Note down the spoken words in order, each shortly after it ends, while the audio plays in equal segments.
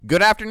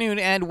Good afternoon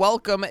and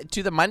welcome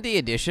to the Monday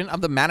edition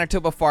of the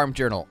Manitoba Farm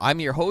Journal. I'm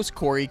your host,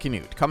 Corey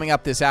Canute. Coming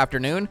up this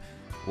afternoon,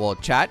 we'll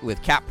chat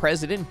with CAP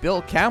President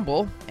Bill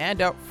Campbell.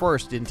 And up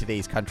first in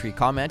today's Country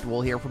Comment, we'll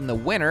hear from the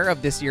winner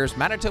of this year's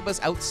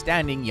Manitoba's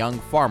Outstanding Young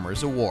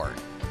Farmers Award.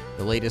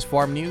 The latest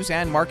farm news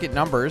and market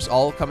numbers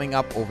all coming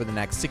up over the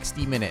next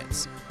 60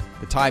 minutes.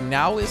 The time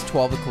now is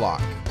 12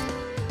 o'clock.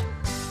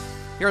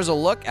 Here's a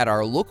look at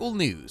our local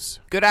news.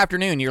 Good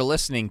afternoon, you're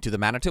listening to the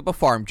Manitoba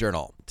Farm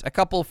Journal. A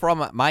couple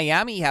from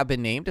Miami have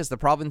been named as the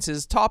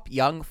province's top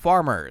young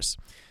farmers.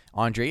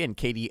 Andre and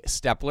Katie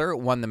Stepler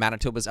won the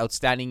Manitoba's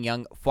Outstanding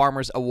Young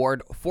Farmers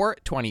Award for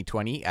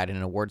 2020 at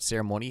an award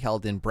ceremony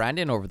held in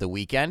Brandon over the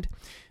weekend.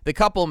 The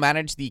couple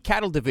managed the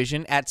cattle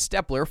division at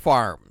Stepler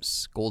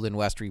Farms. Golden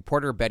West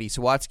reporter Betty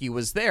Sawatsky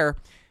was there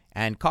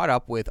and caught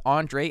up with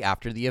Andre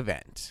after the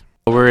event.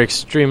 We're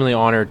extremely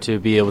honored to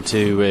be able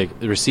to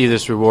receive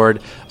this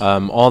reward.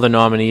 All the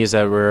nominees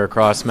that were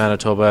across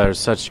Manitoba are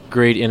such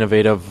great,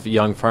 innovative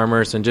young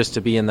farmers, and just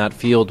to be in that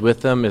field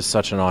with them is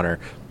such an honor.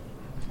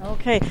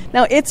 Okay.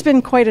 Now, it's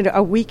been quite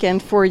a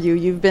weekend for you.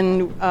 You've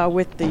been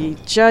with the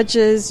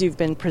judges. You've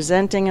been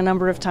presenting a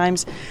number of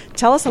times.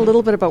 Tell us a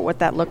little bit about what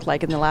that looked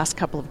like in the last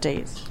couple of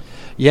days.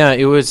 Yeah,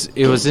 it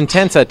was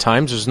intense at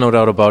times. There's no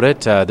doubt about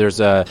it. There's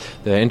the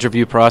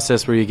interview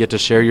process where you get to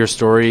share your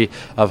story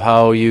of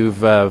how you've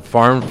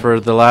farmed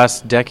for the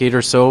last decade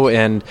or so,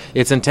 and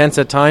it's intense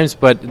at times,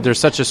 but there's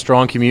such a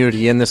strong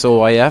community in this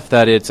OIF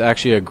that it's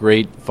actually a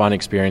great, fun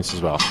experience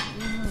as well.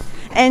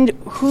 And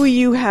who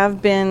you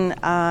have been,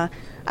 I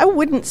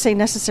wouldn't say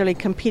necessarily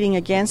competing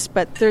against,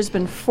 but there's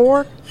been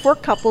four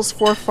couples,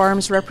 four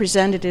farms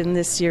represented in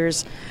this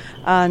year's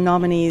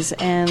nominees,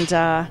 and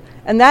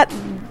that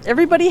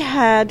everybody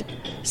had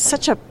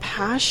such a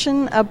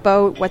passion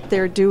about what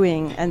they're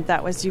doing, and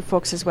that was you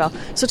folks as well.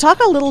 So talk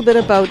a little bit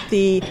about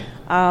the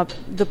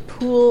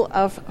pool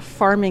of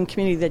farming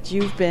community that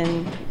you've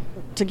been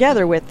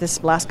together with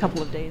this last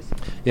couple of days.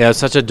 Yeah, it's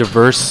such a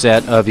diverse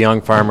set of young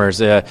farmers.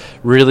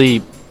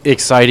 Really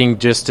exciting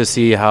just to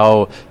see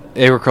how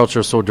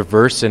agriculture is so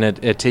diverse, and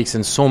it takes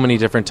in so many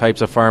different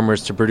types of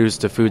farmers to produce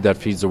the food that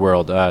feeds the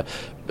world.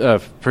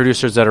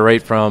 Producers that are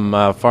right from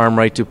farm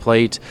right to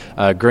plate,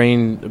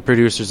 grain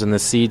producers in the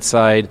seed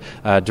side,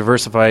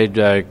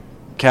 diversified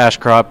cash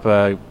crop,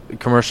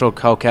 commercial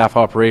cow-calf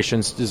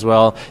operations as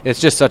well.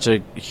 It's just such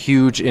a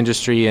huge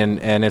industry,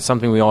 and it's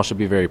something we all should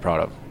be very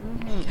proud of.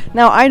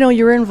 Now, I know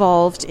you're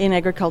involved in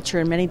agriculture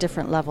in many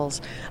different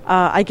levels.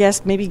 I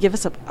guess maybe give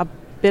us a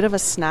bit of a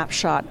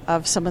snapshot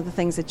of some of the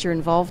things that you're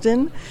involved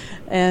in.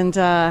 And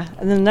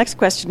then the next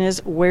question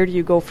is, where do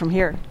you go from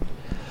here?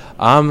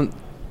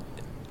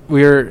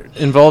 We're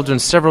involved in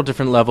several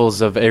different levels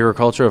of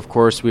agriculture. Of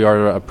course, we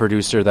are a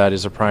producer that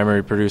is a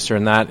primary producer,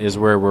 and that is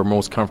where we're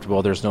most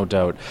comfortable, there's no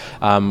doubt.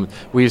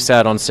 We've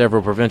sat on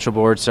several provincial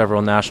boards,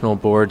 several national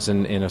boards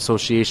and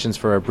associations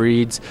for our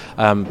breeds.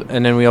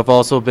 And then we have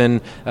also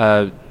been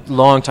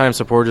long-time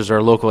supporters of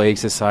our local ag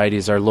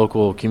societies, our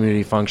local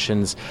community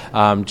functions,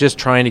 just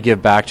trying to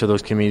give back to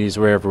those communities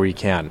wherever we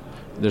can.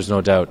 There's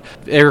no doubt.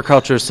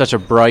 Agriculture is such a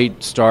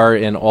bright star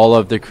in all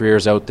of the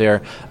careers out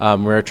there.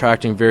 We're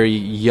attracting very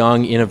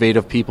young,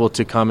 innovative people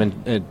to come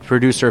and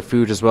produce our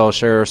food as well as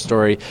share our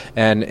story,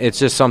 and it's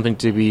just something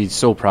to be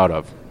so proud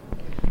of.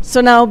 So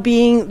now,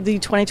 being the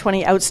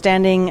 2020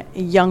 Outstanding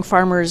Young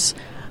Farmers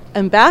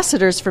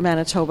Ambassadors for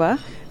Manitoba,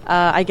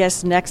 I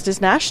guess next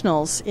is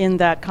Nationals in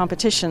that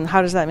competition.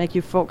 How does that make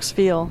you folks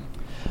feel?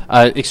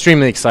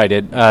 Extremely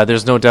excited.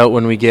 There's no doubt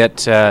when we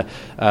get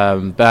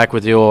back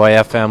with the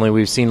OIF family,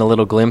 we've seen a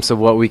little glimpse of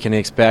what we can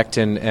expect,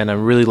 and I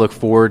really look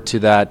forward to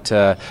that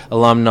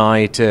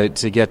alumni to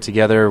get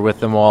together with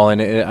them all,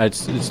 and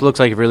it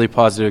looks like a really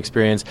positive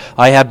experience.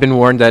 I have been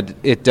warned that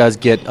it does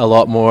get a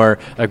lot more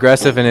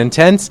aggressive and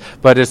intense,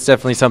 but it's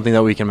definitely something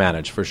that we can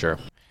manage for sure.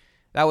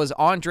 That was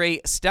Andre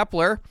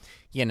Stepler.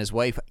 He and his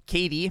wife,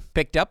 Katie,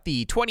 picked up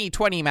the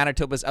 2020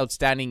 Manitoba's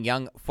Outstanding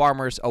Young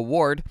Farmers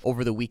Award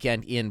over the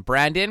weekend in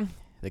Brandon.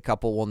 The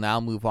couple will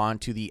now move on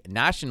to the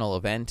national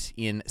event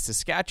in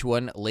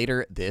Saskatchewan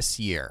later this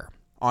year.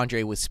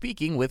 Andre was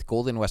speaking with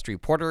Golden West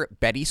reporter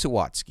Betty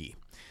Sawatsky.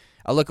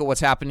 A look at what's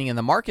happening in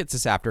the markets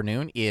this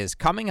afternoon is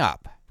coming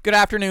up. Good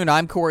afternoon,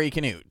 I'm Corey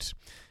Canute.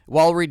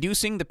 While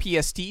reducing the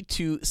PST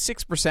to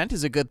 6%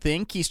 is a good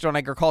thing, Keystone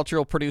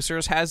Agricultural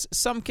Producers has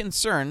some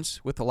concerns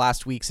with the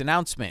last week's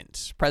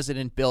announcement.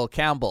 President Bill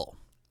Campbell.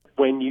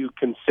 When you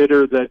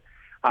consider that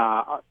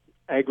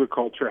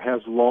agriculture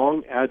has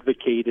long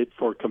advocated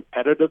for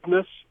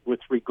competitiveness with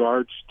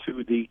regards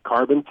to the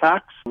carbon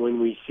tax, when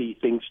we see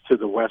things to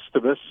the west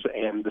of us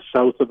and the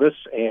south of us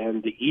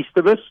and the east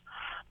of us,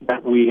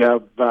 that we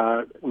have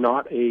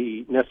not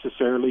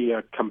necessarily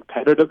a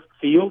competitive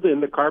field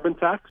in the carbon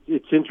tax.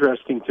 It's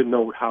interesting to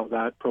note how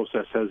that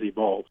process has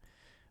evolved.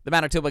 The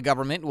Manitoba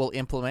government will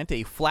implement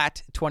a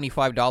flat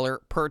 $25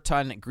 per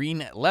ton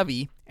green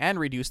levy and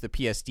reduce the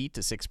PST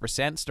to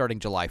 6% starting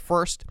July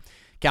 1st.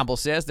 Campbell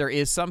says there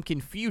is some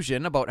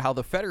confusion about how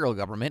the federal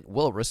government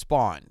will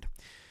respond.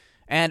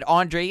 And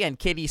Andre and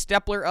Katie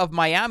Stepler of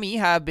Miami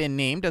have been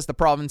named as the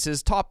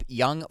province's top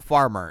young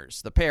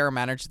farmers. The pair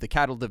manage the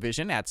cattle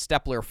division at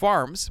Stepler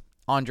Farms.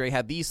 Andre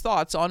had these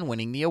thoughts on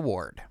winning the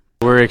award.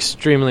 We're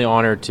extremely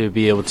honored to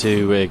be able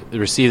to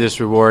receive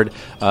this reward.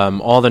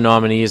 All the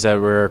nominees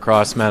that were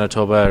across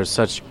Manitoba are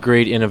such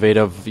great,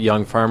 innovative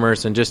young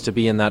farmers, and just to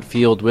be in that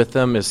field with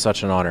them is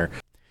such an honor.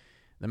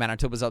 The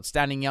Manitoba's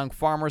Outstanding Young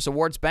Farmers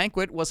Awards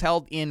banquet was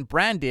held in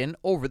Brandon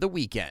over the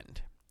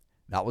weekend.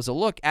 That was a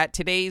look at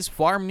today's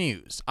farm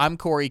news. I'm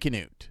Corey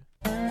Canute.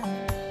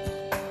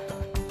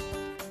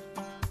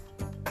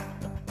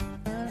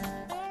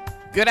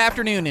 Good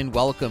afternoon and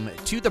welcome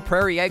to the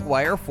Prairie Ag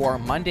Wire for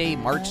Monday,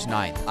 March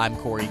 9th. I'm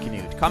Corey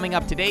Canute. Coming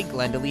up today,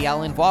 Glenda Lee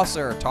Allen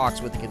Vossler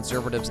talks with the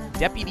Conservatives'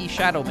 Deputy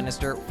Shadow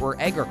Minister for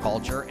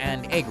Agriculture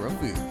and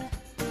Agri-Food.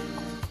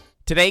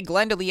 Today,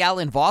 Glenda Lee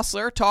Allen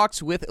Vossler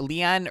talks with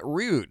Leanne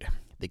Rood,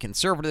 the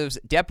Conservatives'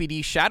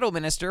 Deputy Shadow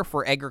Minister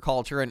for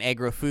Agriculture and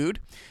Agri-Food.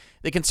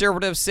 The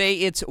Conservatives say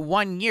it's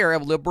 1 year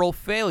of Liberal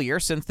failure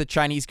since the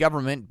Chinese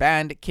government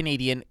banned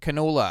Canadian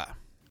canola.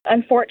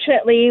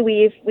 Unfortunately,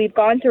 we've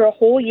gone through a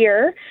whole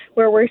year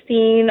where we're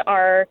seeing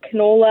our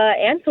canola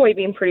and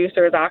soybean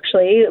producers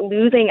actually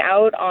losing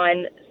out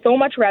on so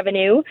much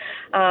revenue.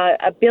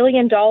 $1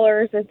 billion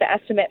is the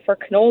estimate for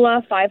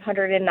canola.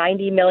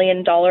 $590 million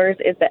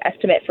is the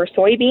estimate for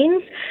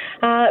soybeans,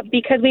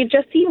 because we've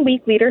just seen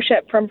weak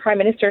leadership from Prime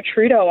Minister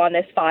Trudeau on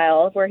this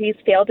file, where he's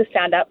failed to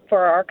stand up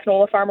for our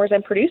canola farmers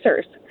and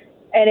producers.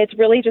 And it's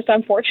really just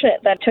unfortunate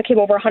that it took him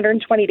over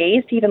 120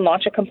 days to even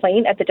launch a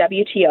complaint at the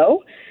WTO.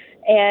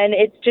 And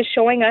it's just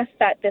showing us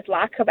that this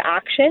lack of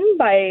action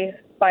by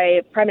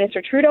Prime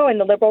Minister Trudeau and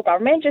the Liberal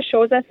government just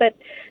shows us that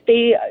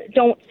they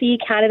don't see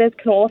Canada's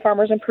canola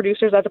farmers and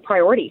producers as a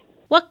priority.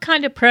 What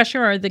kind of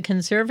pressure are the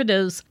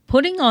Conservatives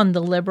putting on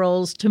the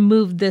Liberals to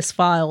move this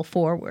file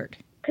forward?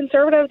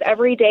 Conservatives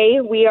every day,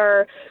 we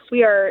are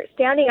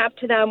standing up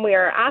to them. We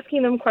are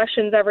asking them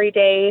questions every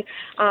day.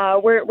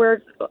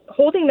 We're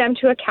holding them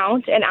to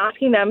account and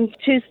asking them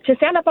to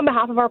stand up on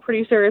behalf of our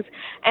producers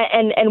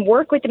and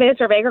work with the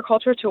Minister of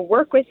Agriculture, to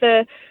work with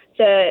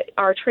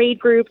our trade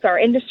groups, our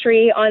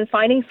industry, on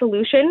finding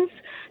solutions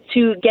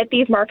to get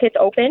these markets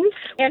open.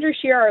 Andrew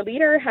Scheer, our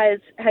leader,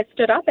 has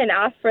stood up and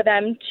asked for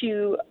them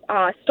to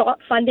stop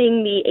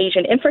funding the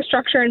Asian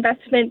Infrastructure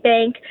Investment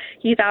Bank.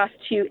 He's asked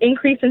to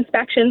increase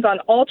inspections on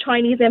all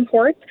Chinese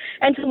imports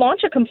and to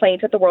launch a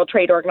complaint at the World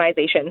Trade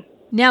Organization.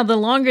 Now, the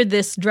longer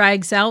this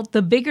drags out,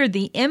 the bigger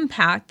the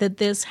impact that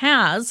this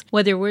has,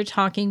 whether we're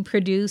talking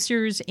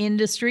producers,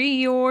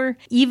 industry, or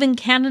even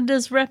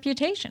Canada's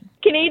reputation.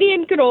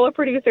 Canadian canola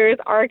producers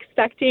are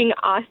expecting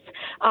us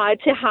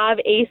to have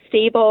a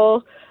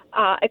stable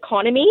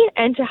economy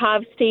and to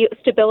have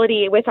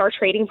stability with our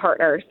trading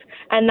partners.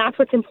 And that's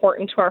what's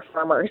important to our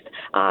farmers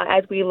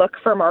as we look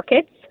for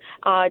markets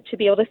to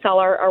be able to sell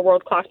our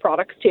world-class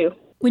products too.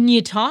 When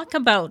you talk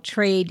about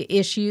trade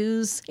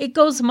issues, it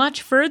goes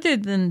much further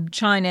than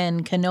China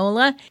and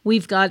canola.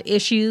 We've got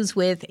issues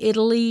with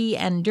Italy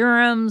and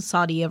durum,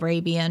 Saudi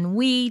Arabian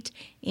wheat,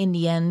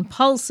 Indian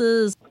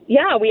pulses.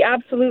 Yeah, we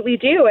absolutely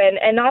do.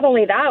 And not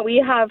only that,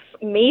 we have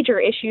major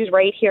issues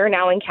right here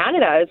now in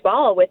Canada as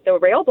well with the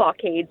rail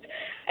blockades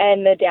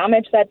and the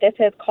damage that this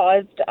has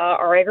caused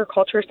our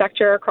agriculture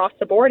sector across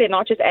the board, and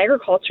not just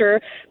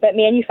agriculture, but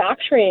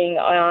manufacturing.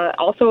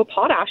 Also,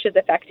 potash is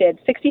affected.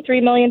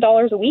 $63 million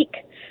a week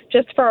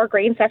just for our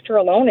grain sector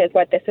alone is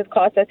what this has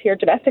cost us here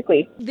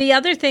domestically. The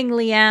other thing,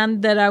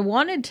 Leanne, that I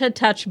wanted to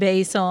touch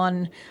base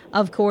on,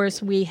 of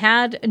course, we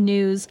had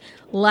news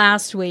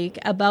last week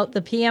about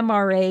the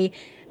PMRA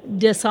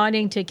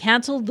deciding to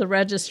cancel the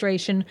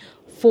registration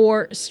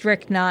for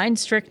strychnine.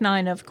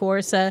 Strychnine, of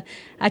course, a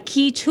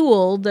key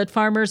tool that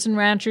farmers and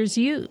ranchers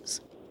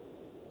use.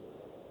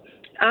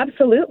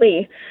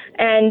 Absolutely.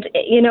 And,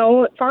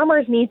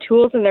 farmers need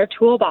tools in their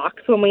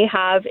toolbox when we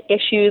have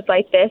issues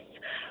like this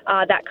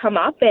that come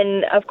up.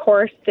 And, of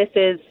course, this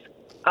is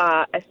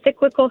a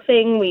cyclical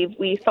thing.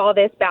 We saw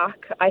this back,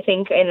 I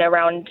think, in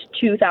around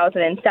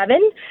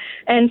 2007.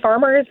 And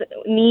farmers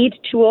need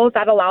tools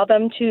that allow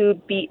them to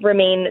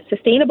remain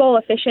sustainable,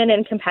 efficient,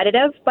 and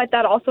competitive, but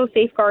that also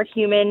safeguard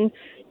human,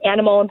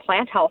 animal, and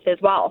plant health as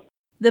well.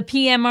 The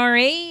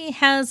PMRA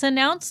has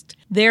announced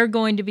they're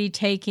going to be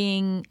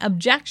taking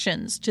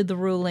objections to the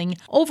ruling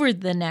over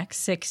the next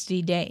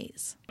 60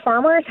 days.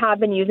 Farmers have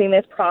been using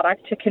this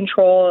product to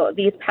control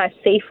these pests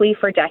safely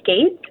for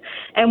decades,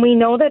 and we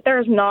know that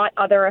there's not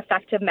other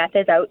effective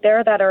methods out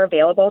there that are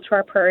available to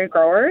our prairie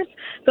growers.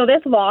 So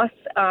this loss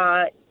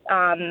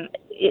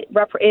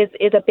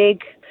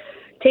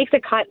takes a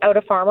cut out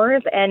of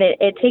farmers, and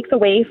it takes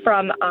away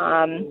from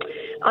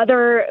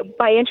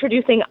by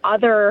introducing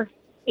other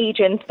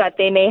agents that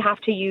they may have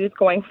to use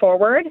going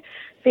forward.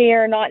 They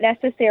are not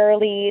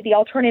necessarily the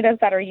alternatives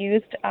that are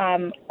used,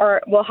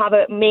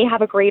 may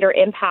have a greater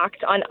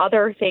impact on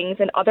other things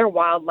and other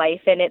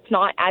wildlife, and it's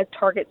not as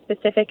target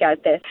specific as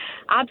this.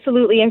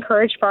 Absolutely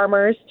encourage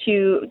farmers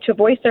to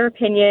voice their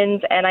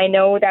opinions, and I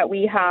know that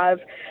we have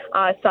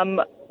some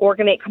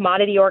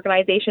commodity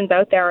organizations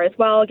out there as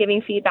well,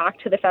 giving feedback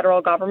to the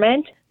federal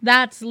government.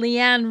 That's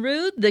Leanne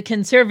Rood, the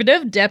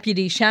Conservative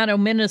Deputy Shadow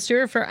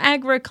Minister for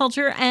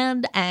Agriculture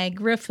and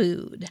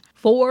Agri-Food.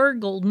 For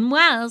Golden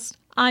West,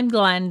 I'm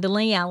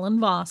Glendalee Allen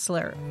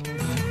Vossler.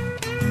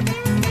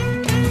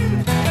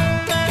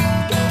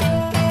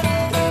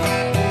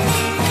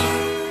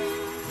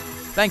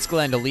 Thanks,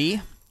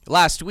 Glendalee.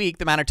 Last week,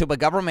 the Manitoba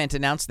government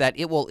announced that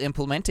it will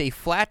implement a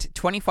flat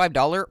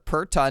 $25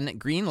 per ton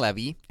green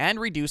levy and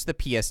reduce the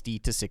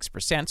PSD to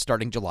 6%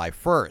 starting July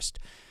 1st.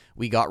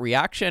 We got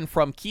reaction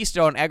from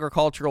Keystone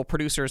Agricultural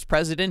Producers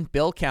President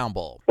Bill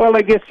Campbell. Well,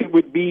 I guess it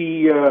would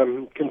be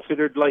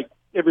considered, like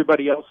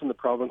everybody else in the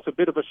province, a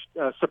bit of a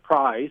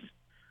surprise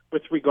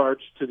with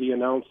regards to the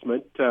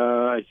announcement.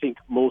 I think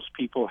most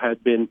people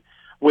had been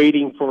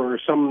waiting for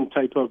some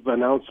type of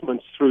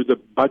announcements through the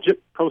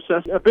budget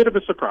process. A bit of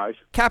a surprise.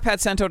 CAP had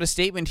sent out a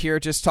statement here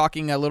just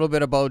talking a little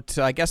bit about,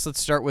 I guess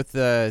let's start with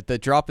the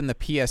drop in the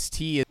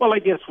PST. Well, I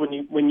guess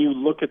when you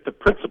look at the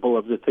principle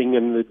of the thing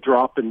and the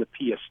drop in the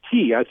PST,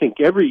 I think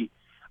every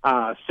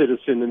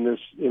citizen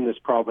in this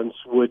province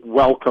would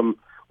welcome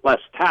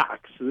less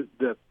tax.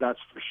 That's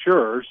for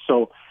sure.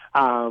 So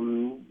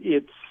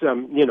it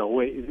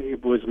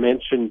was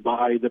mentioned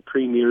by the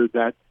Premier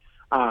that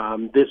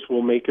this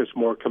will make us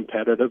more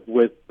competitive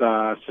with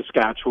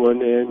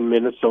Saskatchewan and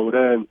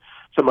Minnesota and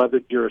some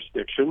other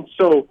jurisdictions.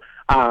 So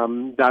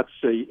that's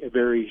a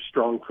very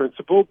strong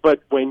principle.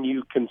 But when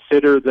you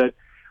consider that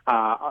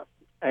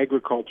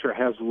agriculture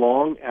has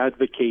long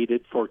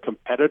advocated for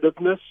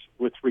competitiveness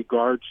with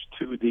regards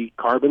to the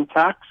carbon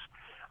tax,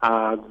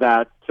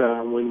 that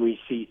when we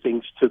see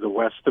things to the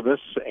west of us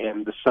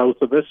and the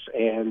south of us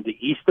and the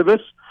east of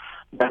us,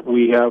 that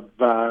we have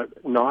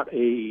not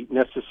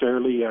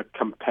necessarily a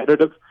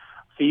competitive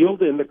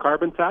field in the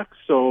carbon tax.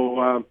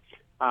 So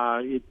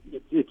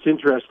it's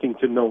interesting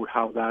to note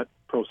how that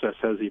process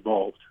has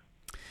evolved.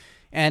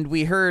 And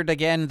we heard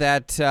again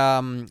that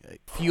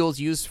fuels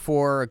used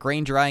for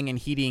grain drying and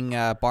heating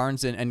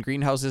barns and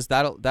greenhouses,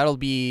 that'll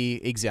be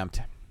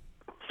exempt.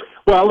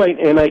 Well,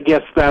 and I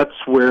guess that's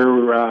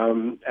where,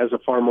 as a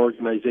farm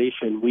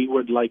organization, we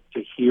would like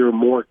to hear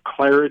more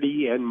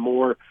clarity and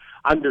more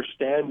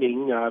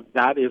understanding.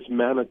 That is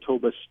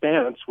Manitoba's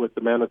stance with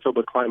the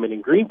Manitoba Climate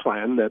and Green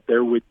Plan, that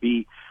there would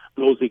be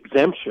those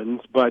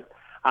exemptions, but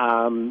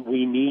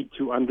we need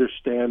to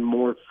understand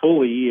more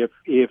fully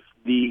if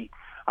the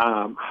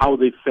how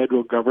the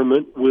federal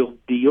government will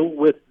deal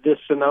with this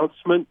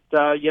announcement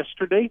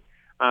yesterday,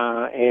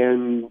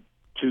 and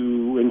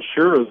to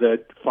ensure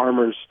that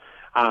farmers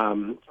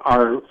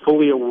are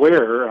fully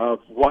aware of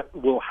what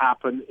will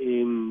happen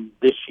in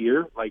this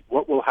year, like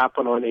what will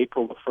happen on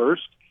April the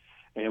 1st,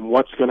 and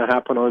what's going to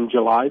happen on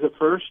July the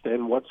 1st,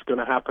 and what's going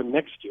to happen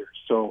next year.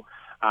 So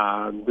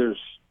there's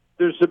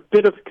a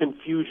bit of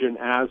confusion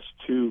as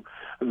to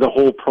the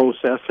whole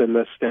process and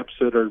the steps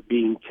that are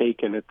being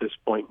taken at this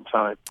point in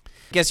time.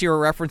 I guess you were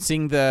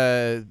referencing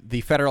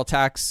the federal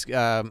tax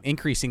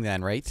increasing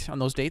then, right, on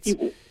those dates?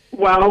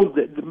 Well,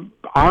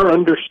 our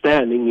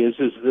understanding is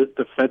that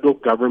the federal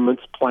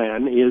government's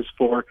plan is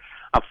for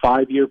a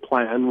 5-year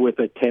plan with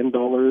a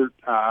 $10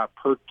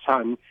 per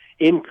ton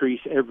increase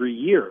every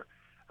year.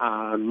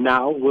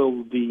 Now,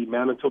 will the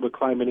Manitoba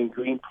Climate and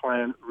Green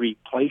Plan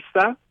replace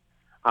that?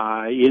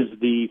 Is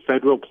the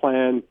federal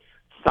plan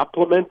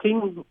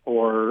supplementing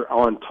or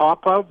on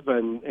top of?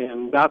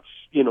 And that's,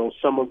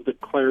 some of the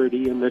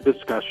clarity and the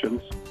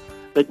discussions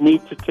that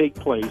need to take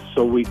place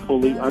so we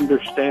fully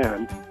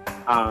understand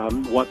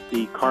what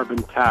the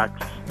carbon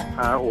tax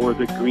or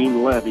the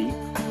green levy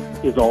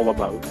is all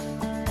about.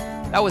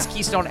 That was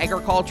Keystone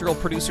Agricultural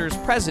Producers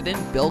President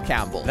Bill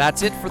Campbell.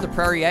 That's it for the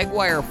Prairie Ag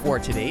Wire for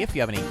today. If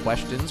you have any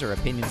questions or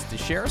opinions to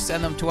share,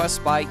 send them to us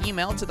by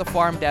email to the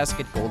farm desk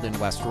at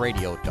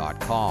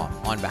goldenwestradio.com.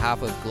 On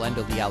behalf of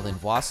Glendalee Allen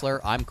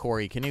Vossler, I'm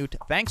Corey Canute.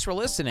 Thanks for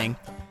listening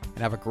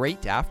and have a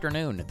great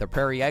afternoon. The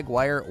Prairie Ag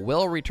Wire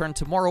will return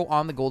tomorrow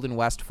on the Golden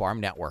West Farm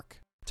Network.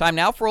 Time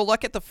now for a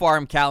look at the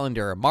farm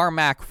calendar.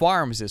 Marmac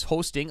Farms is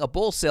hosting a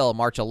bull sale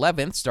March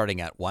 11th starting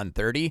at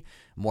 1:30.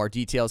 More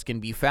details can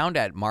be found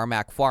at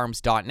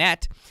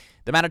marmacfarms.net.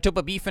 The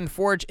Manitoba Beef and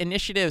Forage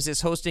Initiatives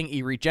is hosting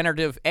a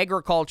regenerative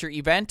agriculture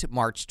event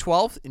March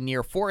 12th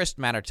near Forest,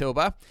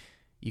 Manitoba.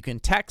 You can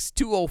text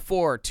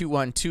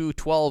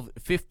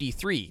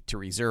 204-212-1253 to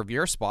reserve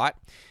your spot.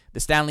 The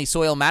Stanley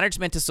Soil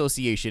Management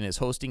Association is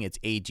hosting its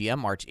AGM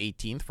March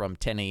 18th from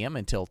 10 a.m.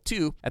 until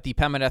 2 at the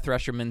Pembina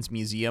Threshermen's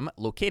Museum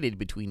located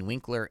between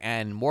Winkler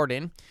and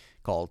Morden.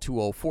 Call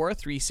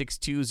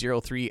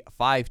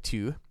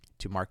 204-362-0352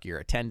 to mark your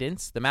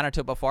attendance. The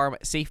Manitoba Farm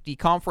Safety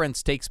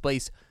Conference takes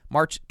place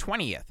March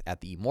 20th at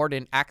the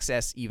Morden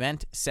Access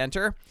Event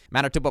Center.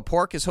 Manitoba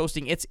Pork is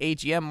hosting its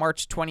AGM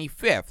March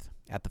 25th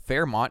at the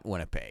Fairmont,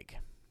 Winnipeg.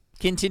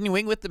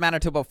 Continuing with the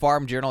Manitoba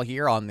Farm Journal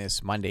here on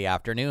this Monday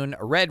afternoon,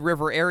 Red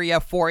River area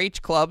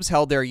 4-H clubs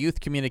held their youth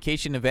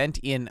communication event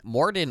in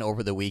Morden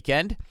over the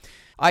weekend.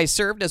 I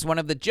served as one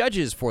of the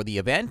judges for the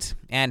event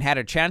and had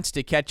a chance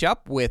to catch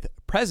up with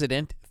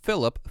President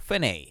Philip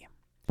Finney.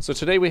 So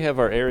today we have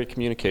our area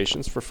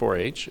communications for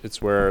 4-H.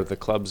 It's where the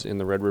clubs in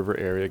the Red River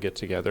area get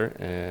together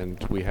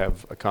and we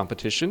have a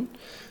competition.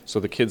 So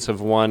the kids have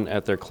won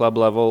at their club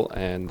level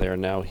and they're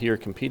now here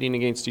competing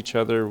against each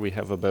other. We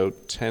have about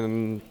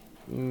 12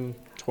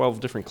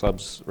 different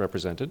clubs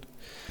represented.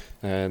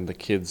 And the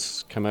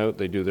kids come out,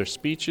 they do their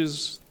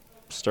speeches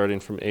starting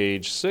from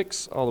age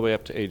 6 all the way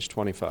up to age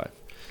 25.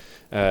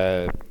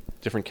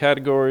 Different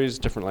categories,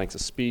 different lengths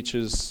of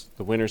speeches.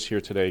 The winners here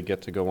today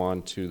get to go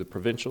on to the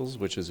provincials,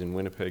 which is in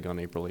Winnipeg on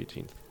April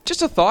 18th.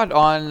 Just a thought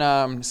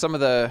on some of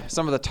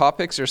the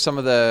topics or some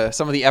of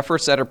the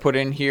efforts that are put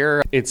in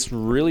here. It's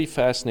really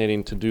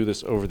fascinating to do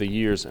this over the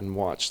years and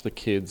watch the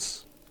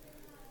kids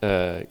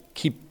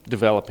keep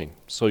developing.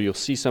 So you'll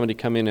see somebody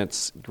come in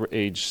at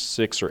age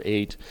 6 or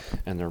 8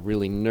 and they're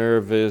really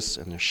nervous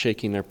and they're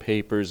shaking their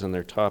papers and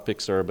their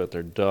topics are about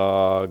their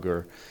dog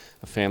or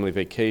a family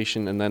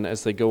vacation, and then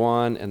as they go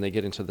on and they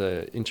get into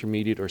the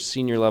intermediate or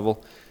senior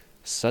level,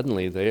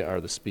 suddenly they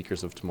are the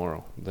speakers of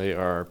tomorrow. They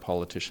are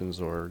politicians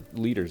or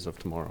leaders of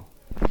tomorrow.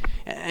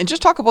 And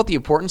just talk about the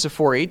importance of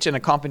 4-H in a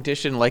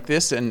competition like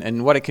this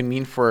and what it can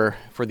mean for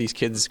these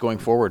kids going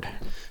forward.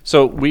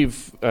 So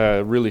we've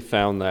really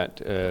found that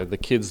the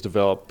kids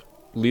develop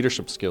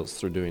leadership skills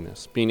through doing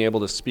this. Being able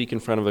to speak in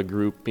front of a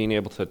group, being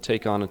able to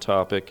take on a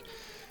topic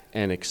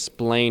and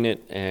explain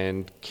it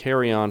and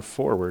carry on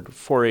forward.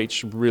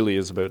 4-H really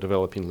is about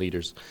developing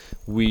leaders.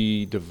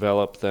 We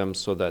develop them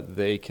so that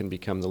they can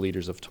become the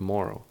leaders of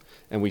tomorrow.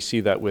 And we see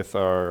that with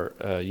our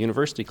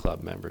university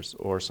club members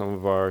or some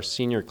of our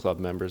senior club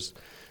members.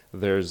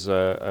 There's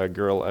a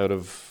girl out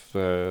of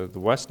the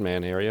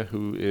Westman area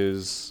who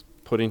is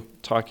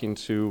talking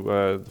to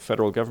the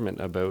federal government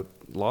about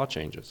law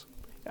changes.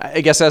 I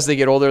guess as they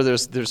get older,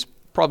 there's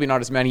probably not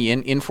as many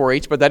in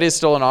 4-H, but that is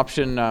still an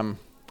option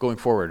going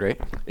forward,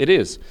 right? It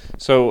is.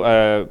 So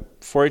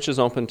 4-H is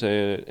open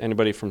to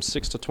anybody from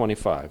 6 to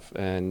 25,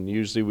 and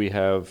usually we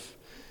have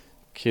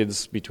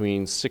kids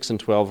between 6 and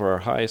 12 are our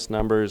highest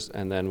numbers,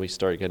 and then we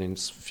start getting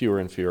fewer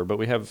and fewer. But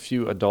we have a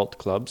few adult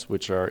clubs,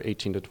 which are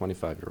 18 to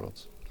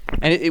 25-year-olds.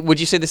 And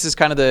would you say this is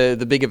kind of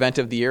the big event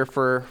of the year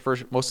for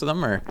most of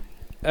them, or?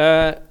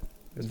 As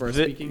far as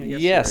speaking, I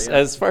guess? Yes,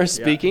 as far as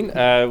speaking.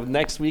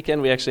 Next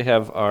weekend we actually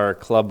have our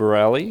club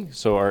rally,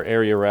 so our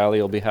area rally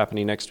will be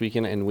happening next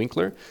weekend in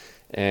Winkler.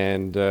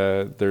 And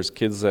there's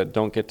kids that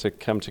don't get to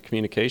come to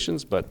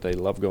communications, but they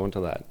love going to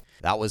that.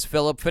 That was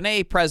Philip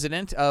Finney,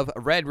 president of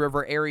Red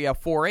River Area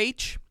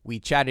 4-H. We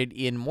chatted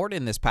in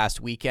Morden this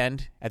past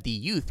weekend at the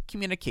Youth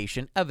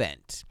Communication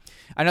event.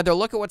 Another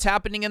look at what's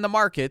happening in the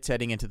markets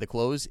heading into the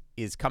close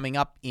is coming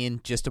up in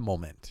just a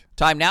moment.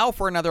 Time now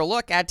for another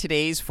look at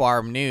today's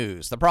farm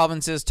news. The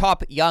province's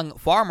top young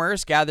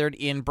farmers gathered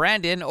in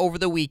Brandon over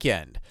the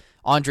weekend.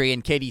 Andre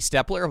and Katie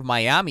Stepler of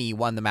Miami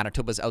won the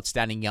Manitoba's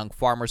Outstanding Young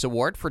Farmers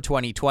Award for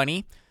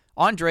 2020.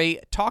 Andre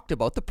talked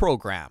about the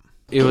program.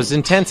 It was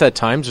intense at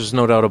times, there's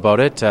no doubt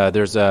about it.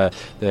 There's the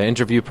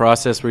interview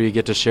process where you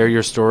get to share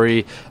your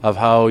story of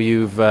how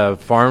you've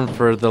farmed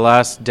for the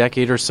last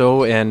decade or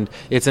so, and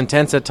it's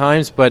intense at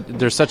times, but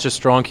there's such a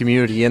strong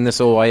community in this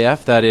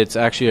OIF that it's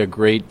actually a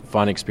great,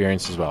 fun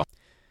experience as well.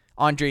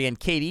 Andre and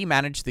Katie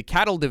manage the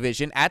cattle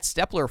division at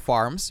Stepler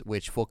Farms,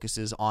 which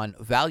focuses on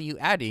value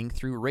adding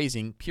through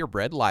raising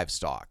purebred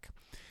livestock.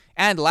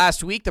 And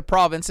last week, the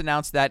province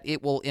announced that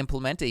it will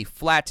implement a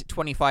flat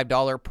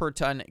 $25 per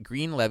ton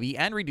green levy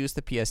and reduce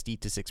the PSD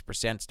to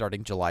 6%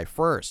 starting July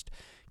 1st.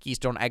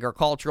 Keystone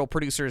Agricultural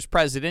Producers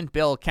President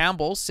Bill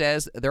Campbell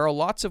says there are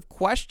lots of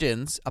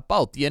questions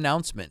about the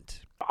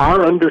announcement.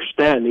 Our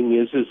understanding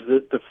is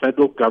that the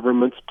federal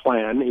government's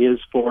plan is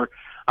for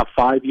a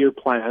 5-year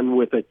plan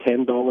with a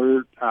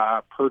 $10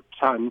 per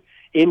ton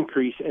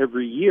increase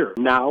every year.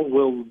 Now,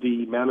 will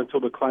the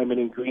Manitoba Climate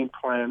and Green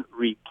Plan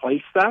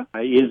replace that?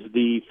 Is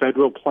the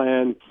federal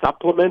plan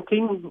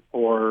supplementing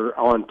or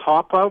on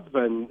top of?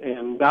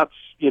 And that's,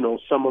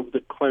 some of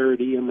the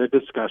clarity and the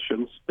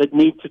discussions that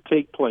need to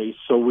take place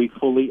so we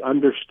fully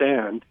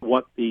understand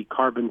what the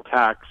carbon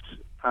tax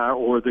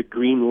or the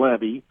green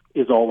levy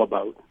is all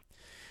about.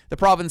 The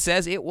province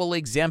says it will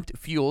exempt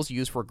fuels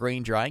used for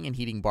grain drying and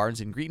heating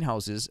barns and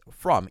greenhouses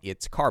from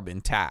its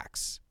carbon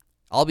tax.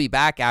 I'll be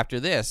back after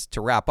this to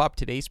wrap up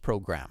today's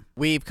program.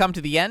 We've come to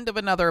the end of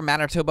another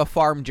Manitoba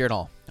Farm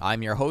Journal.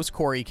 I'm your host,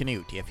 Corey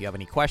Canute. If you have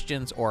any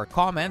questions or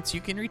comments,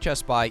 you can reach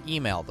us by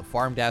email,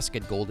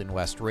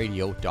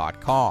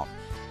 thefarmdesk@goldenwestradio.com.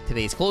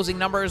 Today's closing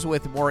numbers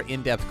with more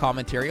in-depth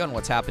commentary on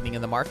what's happening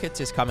in the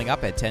markets is coming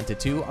up at 10 to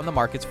 2 on the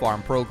Markets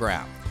Farm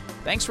program.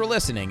 Thanks for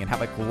listening and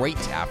have a great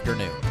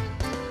afternoon.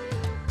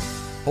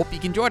 Hope you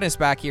can join us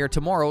back here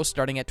tomorrow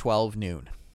starting at 12 noon.